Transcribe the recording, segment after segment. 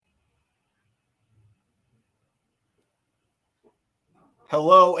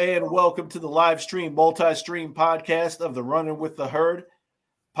Hello and welcome to the live stream, multi-stream podcast of the Runnin with the Herd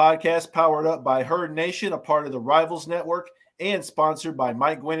podcast, powered up by Herd Nation, a part of the Rivals Network, and sponsored by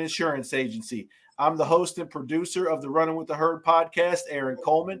Mike Gwynn Insurance Agency. I'm the host and producer of the Runnin with the Herd podcast, Aaron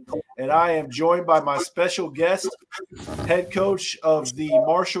Coleman, and I am joined by my special guest, head coach of the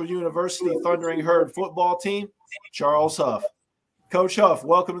Marshall University Thundering Herd football team, Charles Huff. Coach Huff,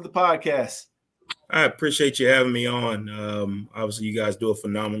 welcome to the podcast. I appreciate you having me on. Obviously, you guys do a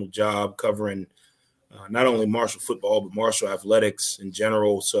phenomenal job covering not only Marshall football, but Marshall athletics in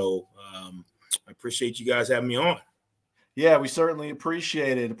general. So I appreciate you guys having me on. Yeah, we certainly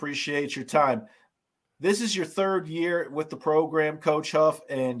appreciate it. Appreciate your time. This is your third year with the program, Coach Huff,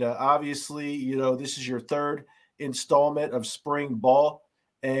 and obviously, this is your third installment of spring ball.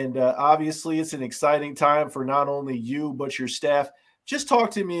 And obviously, it's an exciting time for not only you, but your staff. Just talk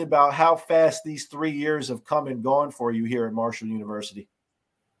to me about how fast these 3 years have come and gone for you here at Marshall University.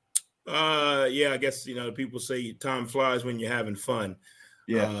 I guess, people say time flies when you're having fun.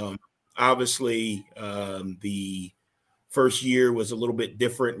 Yeah. Obviously, the first year was a little bit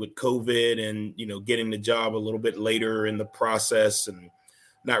different with COVID and, getting the job a little bit later in the process and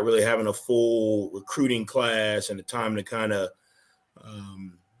not really having a full recruiting class and the time to kind of, I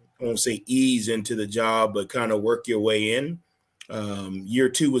won't say ease into the job, but kind of work your way in. Year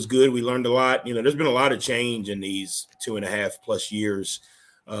two was good. We learned a lot. There's been a lot of change in these 2.5+ years,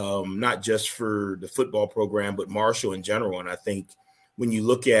 not just for the football program, but Marshall in general. And I think when you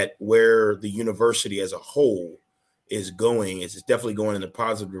look at where the university as a whole is going, it's definitely going in a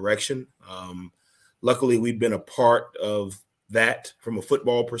positive direction. Luckily, we've been a part of that from a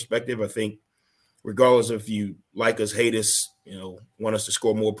football perspective. I think regardless if you like us, hate us, want us to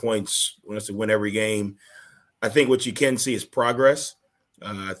score more points, want us to win every game, I think what you can see is progress.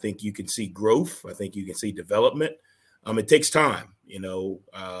 I think you can see growth. I think you can see development. It takes time.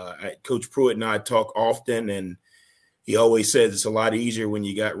 Coach Pruitt and I talk often, and he always says it's a lot easier when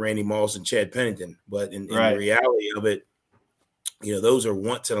you got Randy Moss and Chad Pennington. But in the reality of it, those are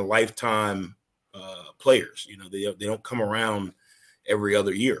once-in-a-lifetime players. They don't come around every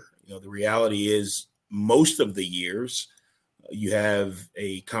other year. The reality is most of the years you have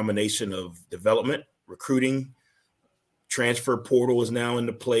a combination of development, recruiting, transfer portal is now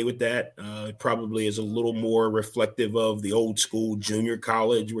into play with that. It probably is a little more reflective of the old school junior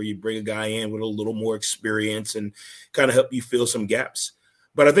college where you bring a guy in with a little more experience and kind of help you fill some gaps.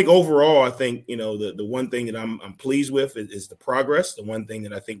 But I think overall, the one thing that I'm pleased with is the progress. The one thing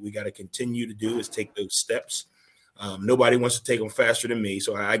that I think we got to continue to do is take those steps. Nobody wants to take them faster than me,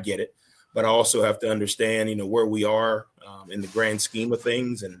 so I get it. But I also have to understand, where we are in the grand scheme of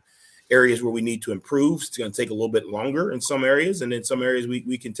things and areas where we need to improve. It's going to take a little bit longer in some areas, and in some areas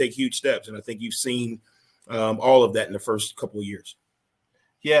we can take huge steps. And I think you've seen all of that in the first couple of years.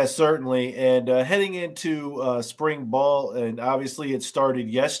 Yeah, certainly. And heading into spring ball, and obviously it started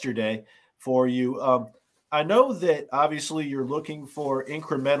yesterday for you. I know that obviously you're looking for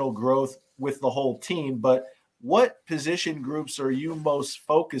incremental growth with the whole team, but what position groups are you most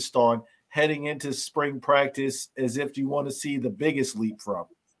focused on heading into spring practice as if you want to see the biggest leap from?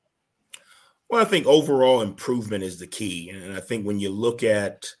 Well, I think overall improvement is the key. And I think when you look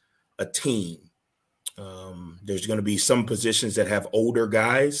at a team, there's going to be some positions that have older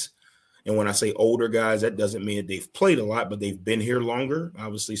guys. And when I say older guys, that doesn't mean that they've played a lot, but they've been here longer,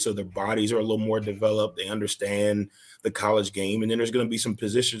 obviously. So their bodies are a little more developed. They understand the college game. And then there's going to be some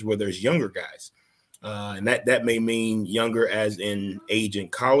positions where there's younger guys. And that may mean younger as in age in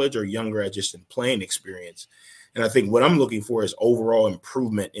college or younger as just in playing experience. And I think what I'm looking for is overall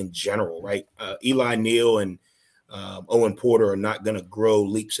improvement in general, right? Eli Neal and Owen Porter are not going to grow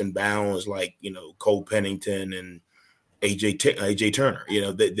leaps and bounds like, Cole Pennington and AJ Turner.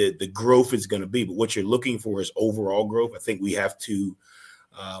 The growth is going to be, but what you're looking for is overall growth. I think we have to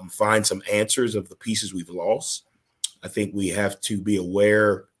find some answers of the pieces we've lost. I think we have to be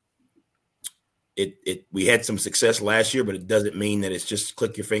aware we had some success last year, but it doesn't mean that it's just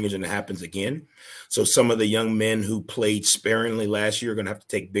click your fingers and it happens again. So some of the young men who played sparingly last year are going to have to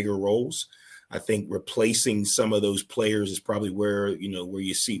take bigger roles. I think replacing some of those players is probably where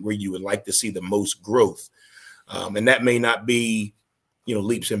you would like to see the most growth. And that may not be,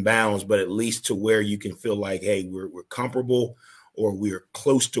 leaps and bounds, but at least to where you can feel like, hey, we're comparable or we're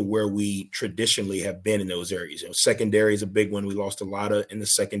close to where we traditionally have been in those areas. Secondary is a big one. We lost a lot in the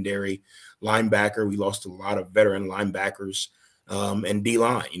secondary. Linebacker, we lost a lot of veteran linebackers, and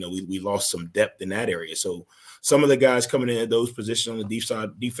D-line. We lost some depth in that area. So some of the guys coming in at those positions on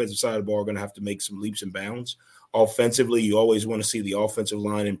the defensive side of the ball are going to have to make some leaps and bounds. Offensively, you always want to see the offensive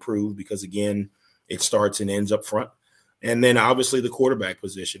line improve because, again, it starts and ends up front. And then obviously the quarterback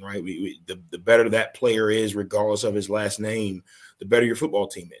position, right? The better that player is, regardless of his last name, the better your football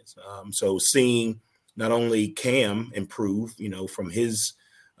team is. So seeing not only Cam improve, from his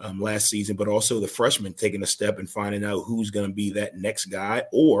last season, but also the freshman taking a step and finding out who's going to be that next guy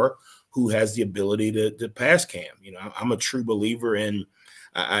or who has the ability to pass Cam. I'm a true believer in,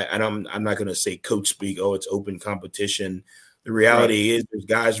 I'm not going to say coach speak, oh, it's open competition. The reality is there's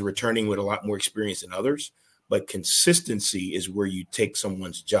guys returning with a lot more experience than others. But consistency is where you take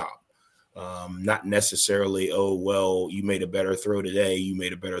someone's job, not necessarily, oh, well, you made a better throw today, you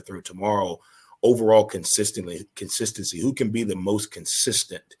made a better throw tomorrow. Overall consistency, who can be the most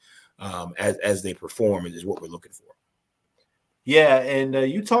consistent as they perform is what we're looking for. Yeah, and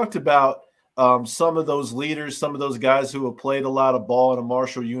you talked about some of those leaders, some of those guys who have played a lot of ball in a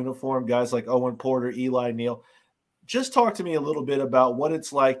Marshall uniform, guys like Owen Porter, Eli Neal. Just talk to me a little bit about what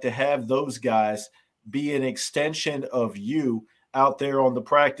it's like to have those guys be an extension of you out there on the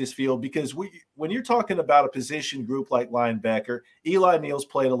practice field, because when you're talking about a position group like linebacker, Eli Neal's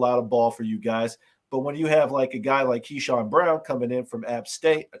played a lot of ball for you guys, but when you have like a guy like Keyshawn Brown coming in from App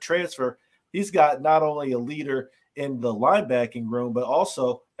State, a transfer, he's got not only a leader in the linebacking room, but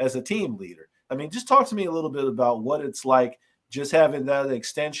also as a team leader. I mean, just talk to me a little bit about what it's like just having that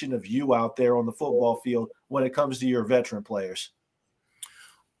extension of you out there on the football field when it comes to your veteran players.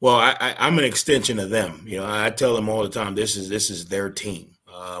 Well, I'm an extension of them. I tell them all the time, this is their team.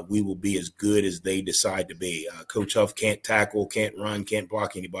 We will be as good as they decide to be. Coach Huff can't tackle, can't run, can't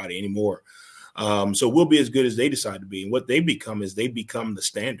block anybody anymore. So we'll be as good as they decide to be. And what they become is they become the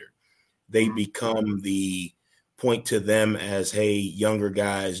standard. They become the point to them as, hey, younger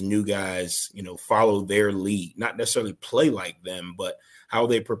guys, new guys, follow their lead, not necessarily play like them, but how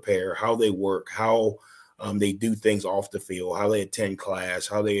they prepare, how they work, how they do things off the field, how they attend class,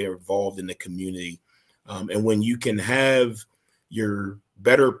 how they are involved in the community. And when you can have your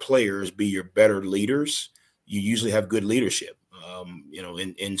better players be your better leaders, you usually have good leadership.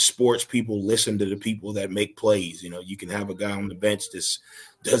 In sports, people listen to the people that make plays. You can have a guy on the bench that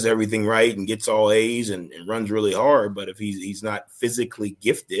does everything right and gets all A's and runs really hard. But if he's not physically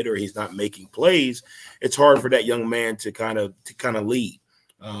gifted or he's not making plays, it's hard for that young man to kind of lead.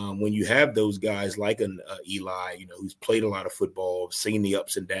 When you have those guys like an Eli, who's played a lot of football, seen the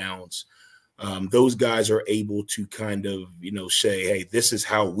ups and downs, those guys are able to kind of, say, hey, this is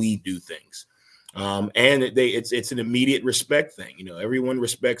how we do things. And it's an immediate respect thing. Everyone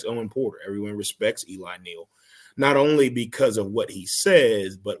respects Owen Porter. Everyone respects Eli Neal, not only because of what he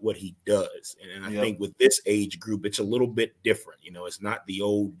says, but what he does. And I think with this age group, it's a little bit different. It's not the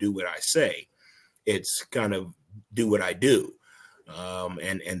old do what I say. It's kind of do what I do.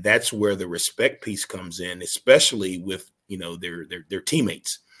 And that's where the respect piece comes in, especially with, their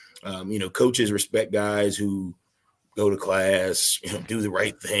teammates. Coaches respect guys who go to class, do the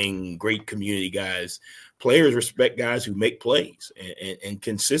right thing, great community guys. Players respect guys who make plays and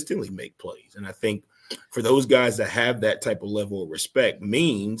consistently make plays. And I think for those guys that have that type of level of respect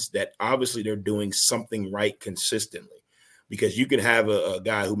means that obviously they're doing something right consistently, because you can have a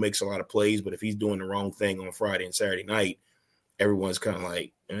guy who makes a lot of plays, but if he's doing the wrong thing on Friday and Saturday night, everyone's kind of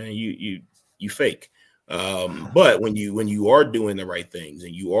like, you fake. But when you are doing the right things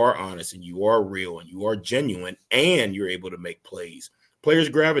and you are honest and you are real and you are genuine and you're able to make plays, players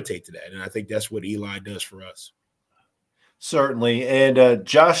gravitate to that. And I think that's what Eli does for us. Certainly. And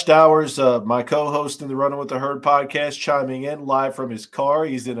Josh Dowers, my co-host in the Runnin with the Herd podcast, chiming in live from his car.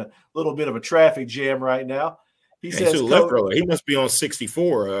 He's in a little bit of a traffic jam right now. He says, he must be on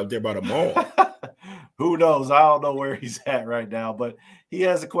 64 out there by the mall. Who knows? I don't know where he's at right now, but he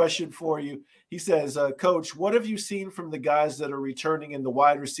has a question for you. He says, Coach, what have you seen from the guys that are returning in the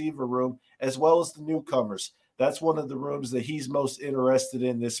wide receiver room as well as the newcomers? That's one of the rooms that he's most interested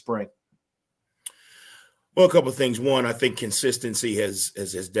in this spring. Well, a couple of things. One, I think consistency has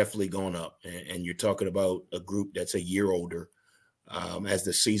definitely gone up, and you're talking about a group that's a year older. As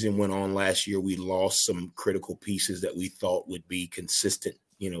the season went on last year, we lost some critical pieces that we thought would be consistent,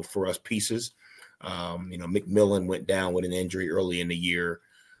 for us pieces. McMillan went down with an injury early in the year.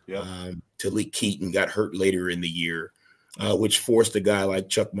 Talik Keaton got hurt later in the year, which forced a guy like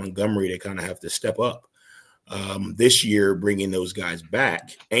Chuck Montgomery to kind of have to step up. This year, bringing those guys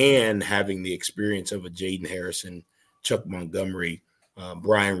back and having the experience of a Jaden Harrison, Chuck Montgomery,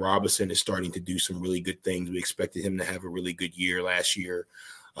 Brian Robinson is starting to do some really good things. We expected him to have a really good year last year.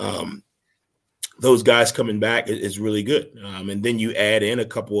 Those guys coming back is really good. And then you add in a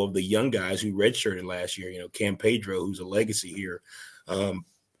couple of the young guys who redshirted last year. Cam Pedro, who's a legacy here,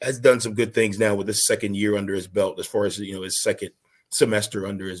 has done some good things now with his second year under his belt as far as, his second semester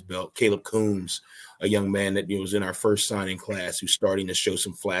under his belt. Caleb Coombs, a young man that was in our first signing class, who's starting to show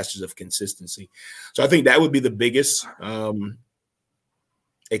some flashes of consistency. So I think that would be the biggest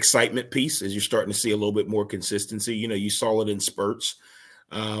excitement piece, as you're starting to see a little bit more consistency. You saw it in spurts.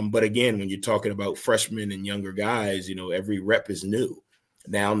 But again, when you're talking about freshmen and younger guys, every rep is new.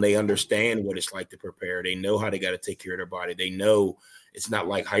 Now they understand what it's like to prepare. They know how they got to take care of their body. They know it's not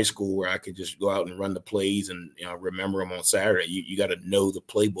like high school where I could just go out and run the plays and remember them on Saturday. You got to know the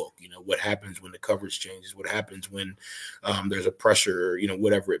playbook. What happens when the coverage changes, what happens when there's a pressure,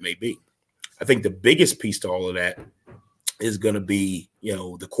 whatever it may be. I think the biggest piece to all of that is going to be,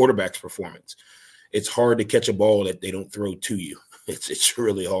 the quarterback's performance. It's hard to catch a ball that they don't throw to you. It's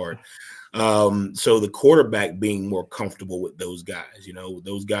really hard. So the quarterback being more comfortable with those guys,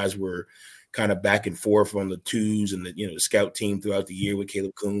 those guys were kind of back and forth on the twos and the scout team throughout the year with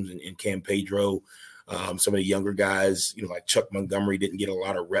Caleb Coombs and Cam Pedro. Some of the younger guys, like Chuck Montgomery didn't get a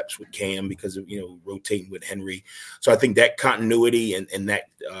lot of reps with Cam because of, rotating with Henry. So I think that continuity and that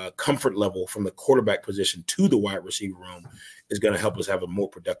comfort level from the quarterback position to the wide receiver room is going to help us have a more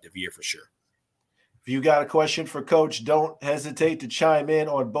productive year for sure. If you got a question for Coach, don't hesitate to chime in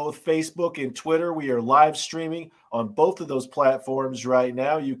on both Facebook and Twitter. We are live streaming on both of those platforms right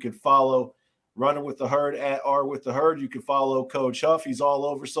now. You can follow Running with the Herd at R with the Herd. You can follow Coach Huff. He's all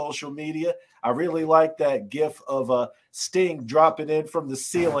over social media. I really like that gif of Sting dropping in from the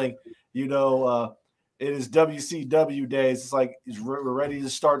ceiling. It is WCW days. It's like we're ready to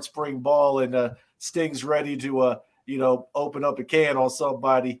start spring ball, and Sting's ready to open up a can on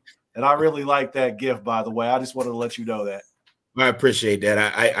somebody. And I really like that gift, by the way. I just wanted to let you know that. I appreciate that.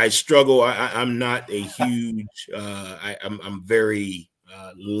 I struggle. I'm not a huge I'm very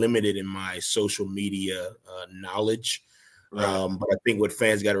limited in my social media knowledge. Right. But I think what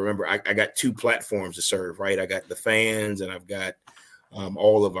fans got to remember, I got two platforms to serve, right? I got the fans and I've got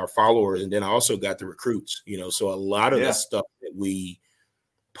all of our followers. And then I also got the recruits, so a lot of the stuff that we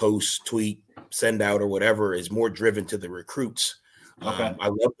post, tweet, send out or whatever is more driven to the recruits. Okay. I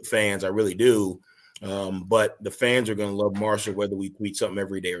love the fans. I really do. But the fans are going to love Marshall, whether we tweet something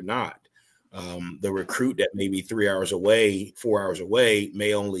every day or not. The recruit that may be 3 hours away, 4 hours away,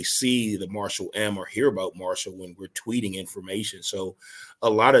 may only see the Marshall M or hear about Marshall when we're tweeting information. So a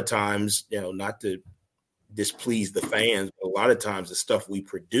lot of times, not to displease the fans, but a lot of times the stuff we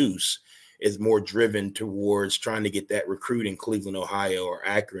produce is more driven towards trying to get that recruit in Cleveland, Ohio, or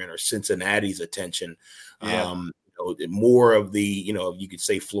Akron or Cincinnati's attention. Yeah. More of the, you could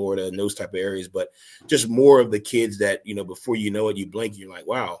say Florida and those type of areas, but just more of the kids that, before you know it, you blink, you're like,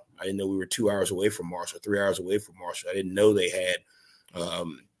 wow, I didn't know we were 2 hours away from Marshall, 3 hours away from Marshall. I didn't know they had,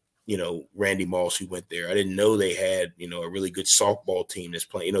 Randy Moss who went there. I didn't know they had, a really good softball team that's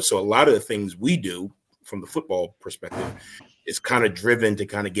playing, so a lot of the things we do from the football perspective is kind of driven to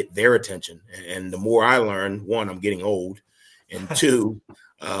kind of get their attention. And the more I learn, one, I'm getting old, and two,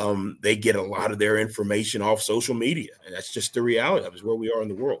 they get a lot of their information off social media, and that's just the reality of it, is where we are in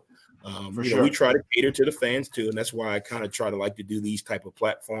the world. For sure. We try to cater to the fans too, and that's why I kind of try to like to do these type of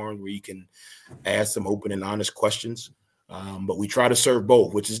platforms where you can ask some open and honest questions. But we try to serve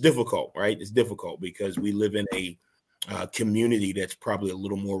both, which is difficult, right? It's difficult because we live in a community that's probably a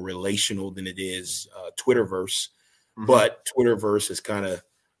little more relational than it is Twitterverse. Mm-hmm. But Twitterverse has kind of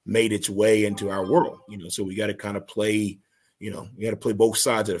made its way into our world, so we got to kind of play. You got to play both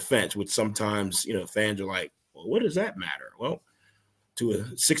sides of the fence, which sometimes, fans are like, well, what does that matter? Well, to a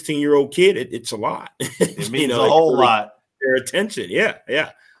 16-year-old kid, it's a lot. It means a whole lot. Their attention. Yeah.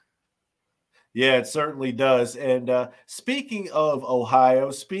 Yeah, it certainly does. And speaking of Ohio,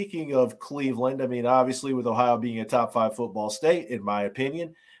 speaking of Cleveland, I mean, obviously with Ohio being a top 5 football state, in my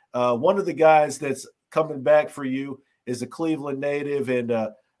opinion, one of the guys that's coming back for you is a Cleveland native and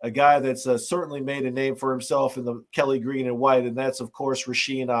a guy that's certainly made a name for himself in the Kelly green and white, and that's, of course,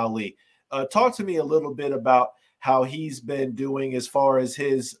 Rasheen Ali. Talk to me a little bit about how he's been doing as far as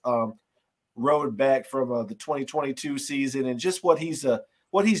his road back from the 2022 season and just what he's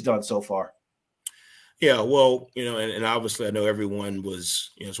done so far. Yeah, well, and obviously I know everyone was,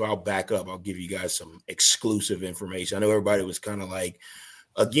 so I'll back up. I'll give you guys some exclusive information. I know everybody was kind of like,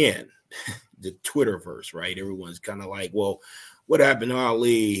 again, the Twitterverse, right? Everyone's kind of like, well, what happened to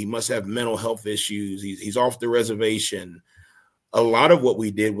Ali? He must have mental health issues. He's off the reservation. A lot of what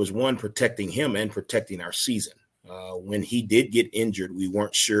we did was, one, protecting him and protecting our season. When he did get injured, we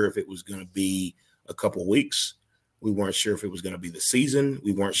weren't sure if it was going to be a couple weeks. We weren't sure if it was going to be the season.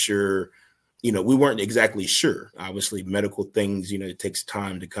 We weren't sure, we weren't exactly sure. Obviously, medical things, it takes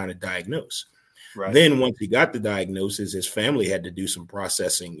time to kind of diagnose. Right. Then once he got the diagnosis, his family had to do some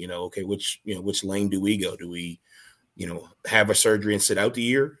processing, okay, which lane do we go? Do we have a surgery and sit out the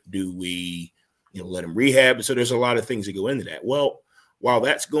year? Do we, let him rehab? So there's a lot of things that go into that. Well, while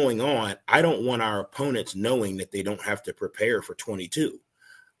that's going on, I don't want our opponents knowing that they don't have to prepare for 22.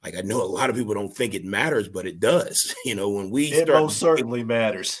 Like, I know a lot of people don't think it matters, but it does. It most certainly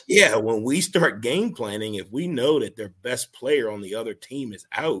matters. Yeah, when we start game planning, if we know that their best player on the other team is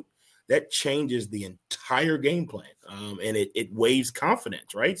out, that changes the entire game plan, and it weighs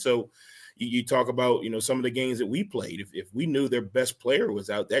confidence, right? So you talk about, some of the games that we played. If we knew their best player was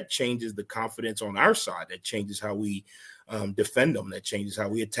out, that changes the confidence on our side. That changes how we defend them. That changes how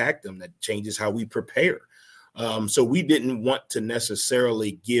we attack them. That changes how we prepare. So we didn't want to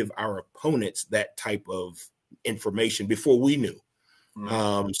necessarily give our opponents that type of information before we knew.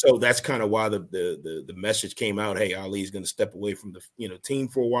 So that's kind of why the message came out. Hey, Ali's going to step away from the team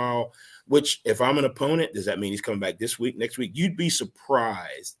for a while. Which, if I'm an opponent, does that mean he's coming back this week, next week? You'd be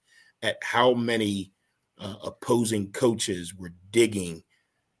surprised at how many opposing coaches were digging.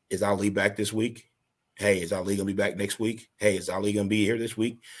 Is Ali back this week? Hey, is Ali going to be back next week? Hey, is Ali going to be here this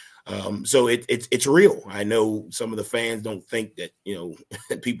week? So it's real. I know some of the fans don't think that,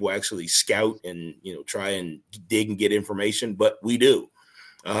 people actually scout and, try and dig and get information, but we do.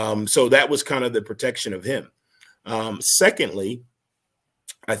 So that was kind of the protection of him. Secondly,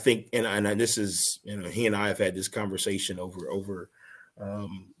 I think, and this is, he and I have had this conversation over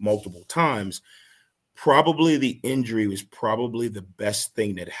multiple times. Probably the injury was probably the best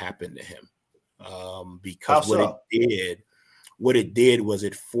thing that happened to him, because what it did was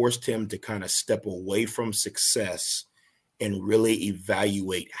it forced him to kind of step away from success and really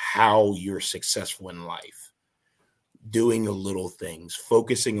evaluate how you're successful in life. Doing the little things,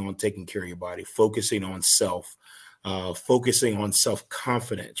 focusing on taking care of your body, focusing on self, focusing on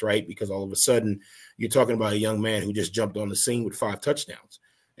self-confidence, right? Because all of a sudden you're talking about a young man who just jumped on the scene with 5 touchdowns.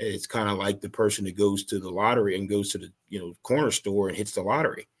 It's kind of like the person that goes to the lottery and goes to the corner store and hits the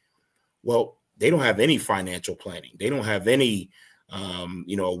lottery. Well, they don't have any financial planning. They don't have any,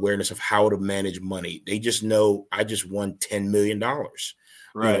 awareness of how to manage money. They just know, I just won $10 million.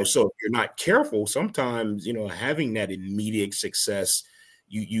 Right. So if you're not careful, sometimes, having that immediate success,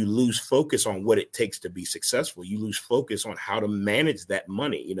 you lose focus on what it takes to be successful. You lose focus on how to manage that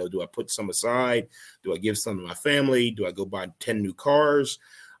money. Do I put some aside? Do I give some to my family? Do I go buy 10 new cars?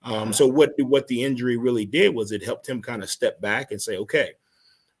 So what the injury really did was it helped him kind of step back and say, okay,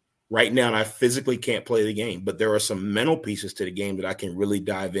 right now, I physically can't play the game, but there are some mental pieces to the game that I can really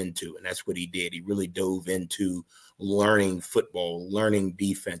dive into. And that's what he did. He really dove into learning football, learning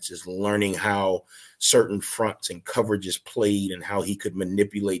defenses, learning how certain fronts and coverages played and how he could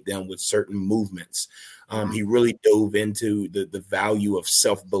manipulate them with certain movements. He really dove into the value of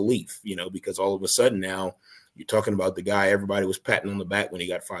self-belief, because all of a sudden now you're talking about the guy everybody was patting on the back when he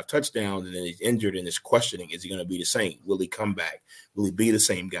got 5 touchdowns, and then he's injured and is questioning, is he going to be the same? Will he come back? Will he be the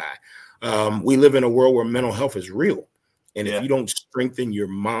same guy? We live in a world where mental health is real. And if you don't strengthen your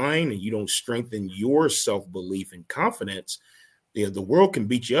mind and you don't strengthen your self-belief and confidence, the world can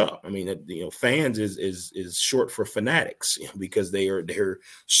beat you up. I mean, fans is short for fanatics, because they're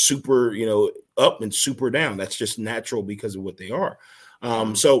super, up and super down. That's just natural because of what they are.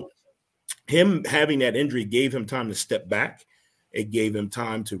 So him having that injury gave him time to step back. It gave him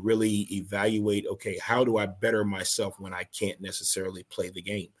time to really evaluate, okay, how do I better myself when I can't necessarily play the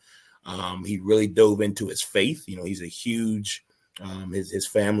game? He really dove into his faith. He's a huge, his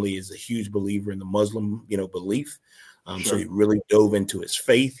family is a huge believer in the Muslim, belief. So he really dove into his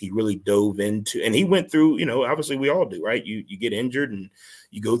faith. He really dove into, and he went through, obviously we all do, right? You get injured and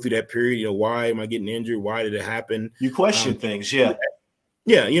you go through that period, why am I getting injured? Why did it happen? You question things. Yeah.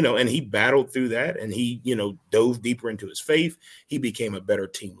 Yeah, and he battled through that, and he, dove deeper into his faith. He became a better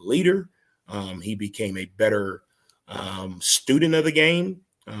team leader. He became a better student of the game.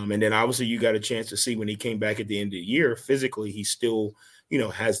 And then obviously you got a chance to see when he came back at the end of the year, physically, he still,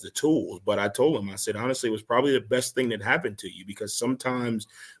 has the tools. But I told him, I said, honestly, it was probably the best thing that happened to you, because sometimes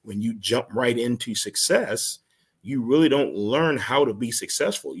when you jump right into success, you really don't learn how to be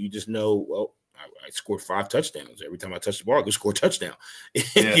successful. You just know, well, I scored 5 touchdowns. Every time I touch the ball, I can score a touchdown,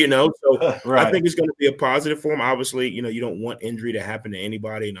 So Right. I think it's going to be a positive for him. Obviously, you don't want injury to happen to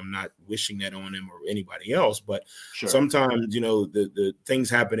anybody, and I'm not wishing that on him or anybody else. But sometimes, the things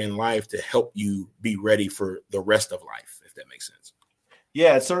happen in life to help you be ready for the rest of life, if that makes sense.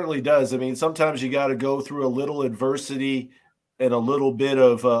 Yeah, it certainly does. I mean, sometimes you got to go through a little adversity and a little bit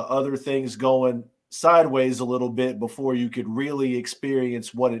of other things going sideways a little bit before you could really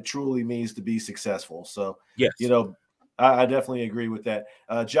experience what it truly means to be successful. So, yes, I definitely agree with that.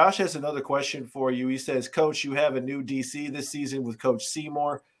 Josh has another question for you. He says, Coach, you have a new DC this season with Coach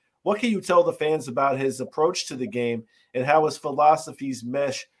Seymour. What can you tell the fans about his approach to the game and how his philosophies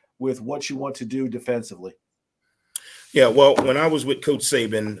mesh with what you want to do defensively? Yeah, well, when I was with Coach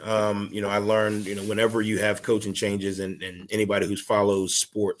Saban, I learned, whenever you have coaching changes, and anybody who follows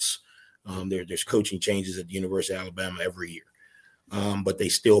sports, there's coaching changes at the University of Alabama every year. But they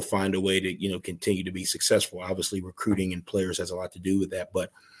still find a way to, continue to be successful. Obviously, recruiting and players has a lot to do with that.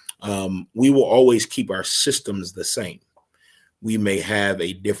 But we will always keep our systems the same. We may have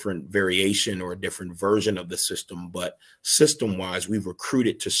a different variation or a different version of the system, but system-wise, we've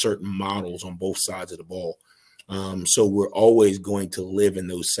recruited to certain models on both sides of the ball. So we're always going to live in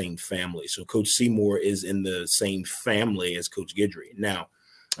those same families. So Coach Seymour is in the same family as Coach Guidry. Now,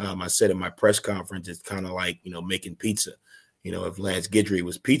 I said in my press conference, it's kind of like, making pizza. If Lance Guidry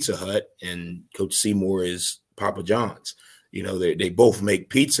was Pizza Hut and Coach Seymour is Papa John's, they both make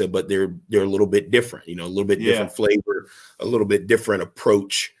pizza, but they're a little bit different, a little bit different flavor, a little bit different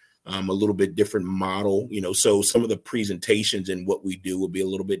approach, a little bit different model, so some of the presentations and what we do will be a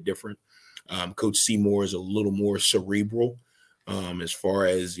little bit different. Coach Seymour is a little more cerebral as far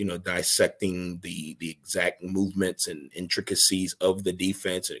as, dissecting the exact movements and intricacies of the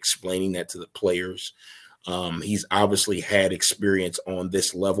defense and explaining that to the players. He's obviously had experience on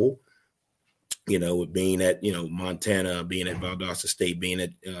this level, being at, Montana, being at Valdosta State, being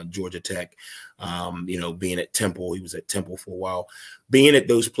at Georgia Tech, being at Temple. He was at Temple for a while. Being at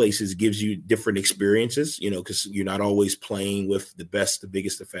those places gives you different experiences, because you're not always playing with the best, the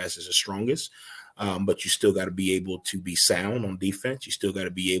biggest, the fastest, the strongest, but you still got to be able to be sound on defense. You still got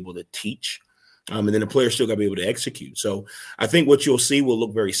to be able to teach. And then the players still got to be able to execute. So I think what you'll see will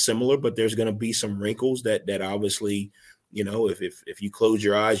look very similar, but there's going to be some wrinkles that obviously, if you close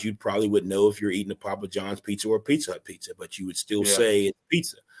your eyes, you probably would know if you're eating a Papa John's pizza or a Pizza Hut pizza, but you would still say it's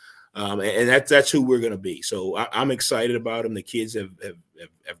pizza. And that's who we're going to be. So I'm excited about him. The kids have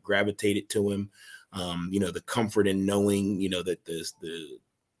gravitated to him. The comfort in knowing, that the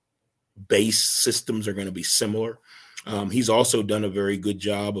base systems are going to be similar. He's also done a very good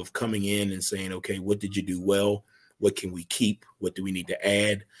job of coming in and saying, okay, what did you do well? What can we keep? What do we need to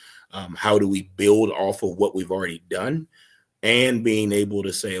add? How do we build off of what we've already done? And being able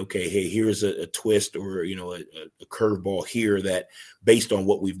to say, okay, hey, here's a twist or, a curveball here that based on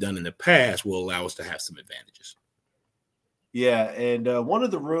what we've done in the past will allow us to have some advantages. Yeah, and one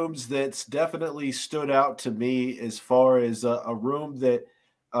of the rooms that's definitely stood out to me as far as a room that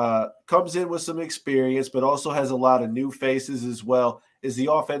comes in with some experience, but also has a lot of new faces as well, is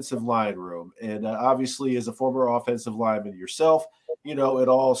the offensive line room. And obviously, as a former offensive lineman yourself, it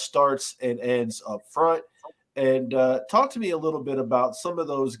all starts and ends up front. And talk to me a little bit about some of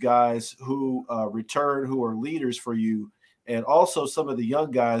those guys who return, who are leaders for you, and also some of the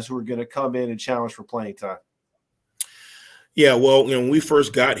young guys who are going to come in and challenge for playing time. Yeah, well, when we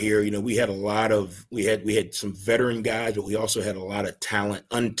first got here, we had we had some veteran guys, but we also had a lot of talent,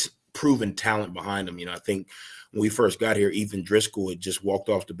 unproven talent behind them. I think when we first got here, Ethan Driscoll had just walked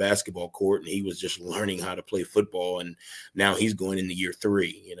off the basketball court and he was just learning how to play football. And now he's going into year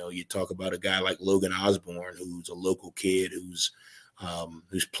 3. You talk about a guy like Logan Osborne, who's a local kid who's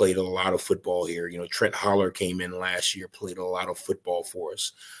played a lot of football here. Trent Holler came in last year, played a lot of football for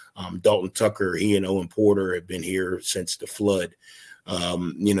us. Dalton Tucker, he and Owen Porter have been here since the flood.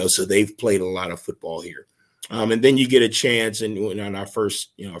 So they've played a lot of football here. And then you get a chance, and in our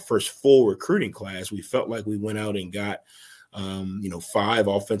first full recruiting class, we felt like we went out and got, 5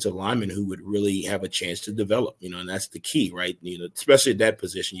 offensive linemen who would really have a chance to develop, and that's the key, right? Especially at that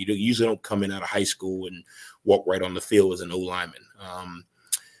position, you usually don't come in out of high school and walk right on the field as an O lineman.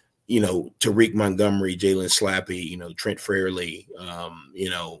 Tariq Montgomery, Jalen Slappy, Trent Frarley,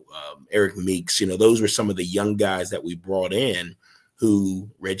 Eric Meeks, those were some of the young guys that we brought in who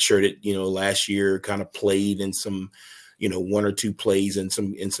redshirted, last year, kind of played in some, 1 or 2 plays in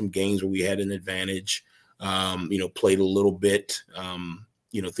some games where we had an advantage, played a little bit,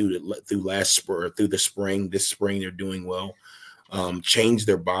 through the spring. This spring, they're doing well. Changed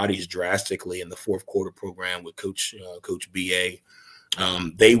their bodies drastically in the fourth quarter program with Coach BA.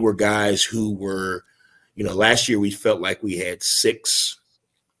 They were guys who were, last year we felt like we had 6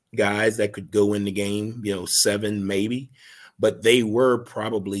 guys that could go in the game, 7 maybe, but they were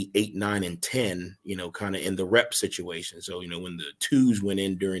probably 8, 9, and 10, kind of in the rep situation. So, when the 2s went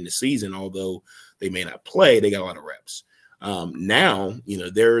in during the season, although they may not play, they got a lot of reps. Now,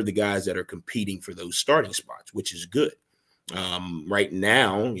 they're the guys that are competing for those starting spots, which is good. Right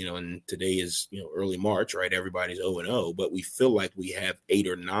now, and today is, early March, right? Everybody's 0-0, but we feel like we have 8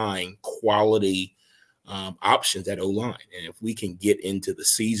 or 9 quality options at O-line. And if we can get into the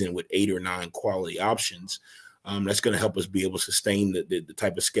season with 8 or 9 quality options, that's going to help us be able to sustain the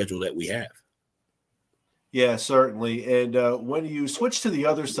type of schedule that we have. Yeah, certainly. And when you switch to the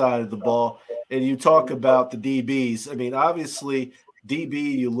other side of the ball and you talk about the DBs, I mean, obviously,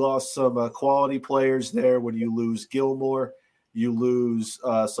 DB, you lost some quality players there when you lose Gilmore. You lose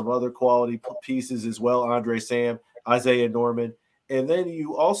some other quality pieces as well, Andre Sam, Isaiah Norman. And then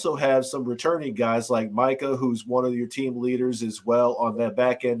you also have some returning guys like Micah, who's one of your team leaders as well on that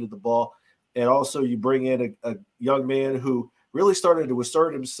back end of the ball. And also you bring in a young man who really started to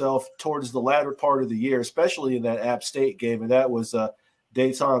assert himself towards the latter part of the year, especially in that App State game, and that was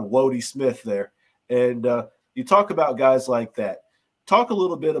Dayton Wody Smith there. And you talk about guys like that. Talk a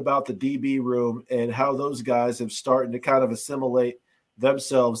little bit about the DB room and how those guys have started to kind of assimilate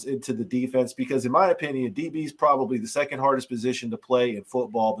themselves into the defense, because in my opinion, DB is probably the second hardest position to play in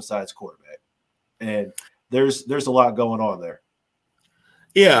football besides quarterback. And there's a lot going on there.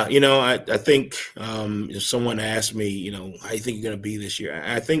 Yeah, I think if someone asked me, how do you think you're going to be this year?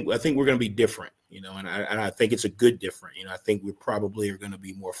 I think we're going to be different, and I think it's a good different. I think we probably are going to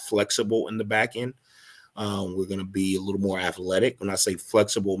be more flexible in the back end. We're going to be a little more athletic. When I say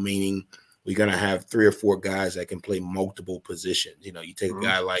flexible, meaning we're going to have 3 or 4 guys that can play multiple positions. You take a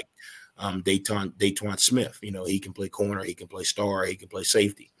guy like Dayton Smith. He can play corner, he can play star, he can play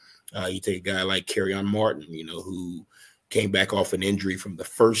safety. You take a guy like Kerryon Martin, who came back off an injury from the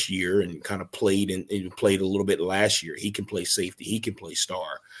first year and kind of played and played a little bit last year. He can play safety. He can play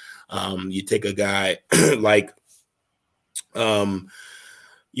star. You take a guy like,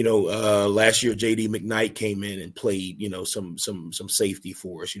 last year, J.D. McKnight came in and played, some safety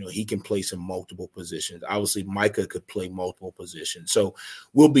for us. He can play some multiple positions. Obviously, Micah could play multiple positions. So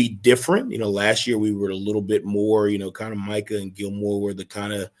we'll be different. Last year we were a little bit more, kind of Micah and Gilmore were the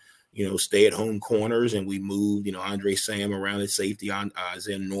kind of, stay-at-home corners, and we moved, Andre Sam around at safety.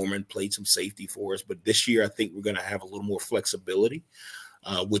 Isaiah Norman played some safety for us. But this year, I think we're going to have a little more flexibility,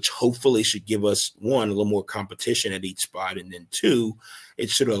 which hopefully should give us, 1, a little more competition at each spot, and then 2, it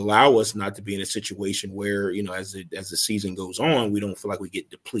should allow us not to be in a situation where, as the season goes on, we don't feel like we get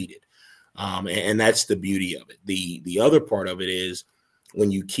depleted. And that's the beauty of it. The other part of it is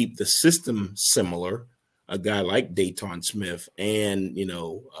when you keep the system similar, a guy like Dayton Smith and,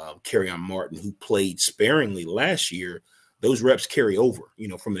 Kerryon Martin, who played sparingly last year, those reps carry over,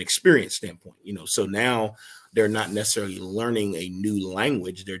 from an experience standpoint, so now they're not necessarily learning a new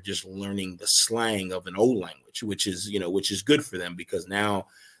language. They're just learning the slang of an old language, which is good for them, because now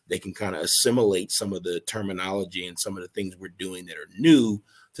they can kind of assimilate some of the terminology and some of the things we're doing that are new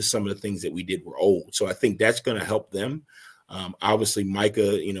to some of the things that we did were old. So I think that's going to help them. Obviously,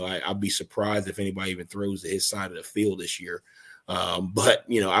 Micah, I'll be surprised if anybody even throws to his side of the field this year. But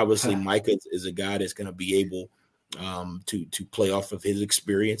obviously, Micah is a guy that's going to be able to play off of his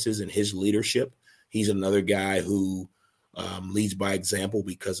experiences and his leadership. He's another guy who leads by example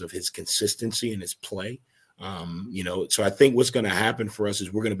because of his consistency and his play. So I think what's going to happen for us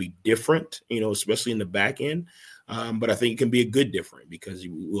is we're going to be different, especially in the back end. But I think it can be a good different, because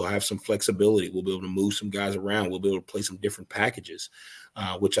we'll have some flexibility. We'll be able to move some guys around. We'll be able to play some different packages,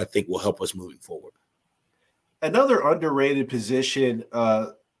 which I think will help us moving forward. Another underrated position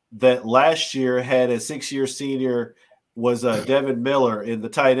that last year had a 6-year senior was Devin Miller in the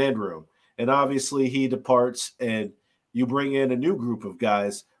tight end room. And obviously he departs and you bring in a new group of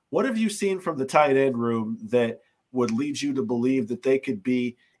guys. What have you seen from the tight end room that would lead you to believe that they could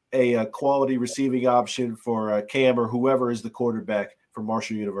be a quality receiving option for Cam or whoever is the quarterback for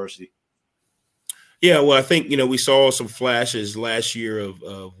Marshall University? Yeah, well, I think, we saw some flashes last year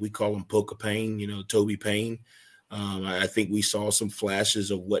of we call him Polka Payne, Toby Payne. I think we saw some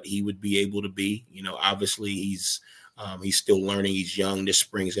flashes of what he would be able to be. Obviously he's still learning. He's young. This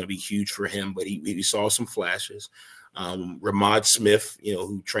spring is going to be huge for him, but he saw some flashes. Ramad Smith,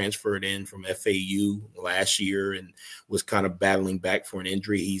 who transferred in from FAU last year and was kind of battling back for an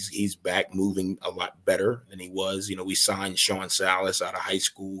injury. He's back moving a lot better than he was. We signed Sean Salas out of high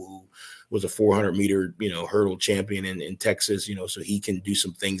school, who was a 400-meter, hurdle champion in Texas, so he can do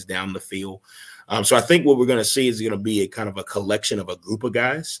some things down the field. So I think what we're going to see is going to be a kind of a collection of a group of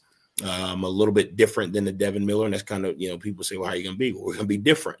guys, a little bit different than the Devin Miller. And that's kind of, people say, well, how are you going to be? Well, we're going to be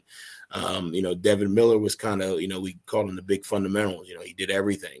different. Devin Miller was kind of, we called him the big fundamentals. He did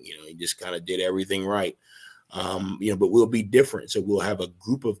everything, he just kind of did everything right. But we'll be different. So we'll have a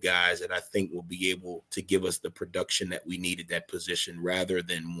group of guys that I think will be able to give us the production that we need at that position rather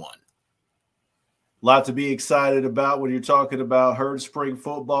than one. A lot to be excited about when you're talking about Herd Spring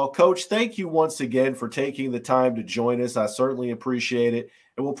football. Coach, thank you once again for taking the time to join us. I certainly appreciate it.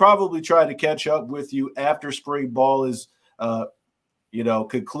 And we'll probably try to catch up with you after spring ball is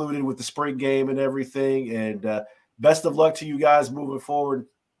concluded with the spring game and everything. And best of luck to you guys moving forward.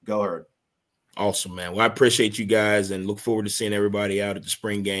 Go Herd. Awesome, man. Well, I appreciate you guys and look forward to seeing everybody out at the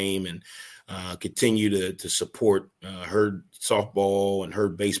spring game and continue to support Herd softball and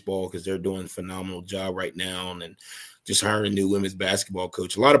Herd baseball because they're doing a phenomenal job right now. And just hiring a new women's basketball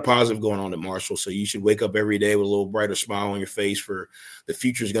coach. A lot of positive going on at Marshall. So you should wake up every day with a little brighter smile on your face for the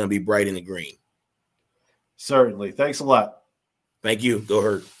future is going to be bright in the green. Certainly. Thanks a lot. Thank you. Go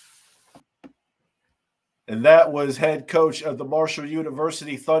Herd. And that was head coach of the Marshall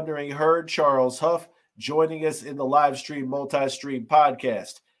University Thundering Herd, Charles Huff, joining us in the live stream, multi-stream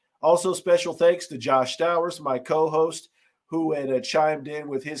podcast. Also, special thanks to Josh Stowers, my co-host, who had chimed in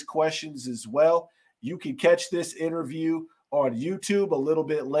with his questions as well. You can catch this interview on YouTube a little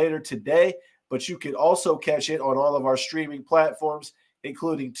bit later today, but you can also catch it on all of our streaming platforms,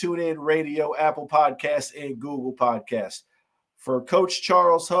 including TuneIn Radio, Apple Podcasts, and Google Podcasts. For Coach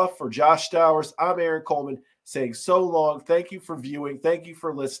Charles Huff, for Josh Stowers, I'm Aaron Coleman saying so long. Thank you for viewing. Thank you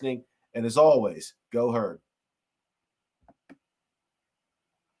for listening. And as always, go Herd.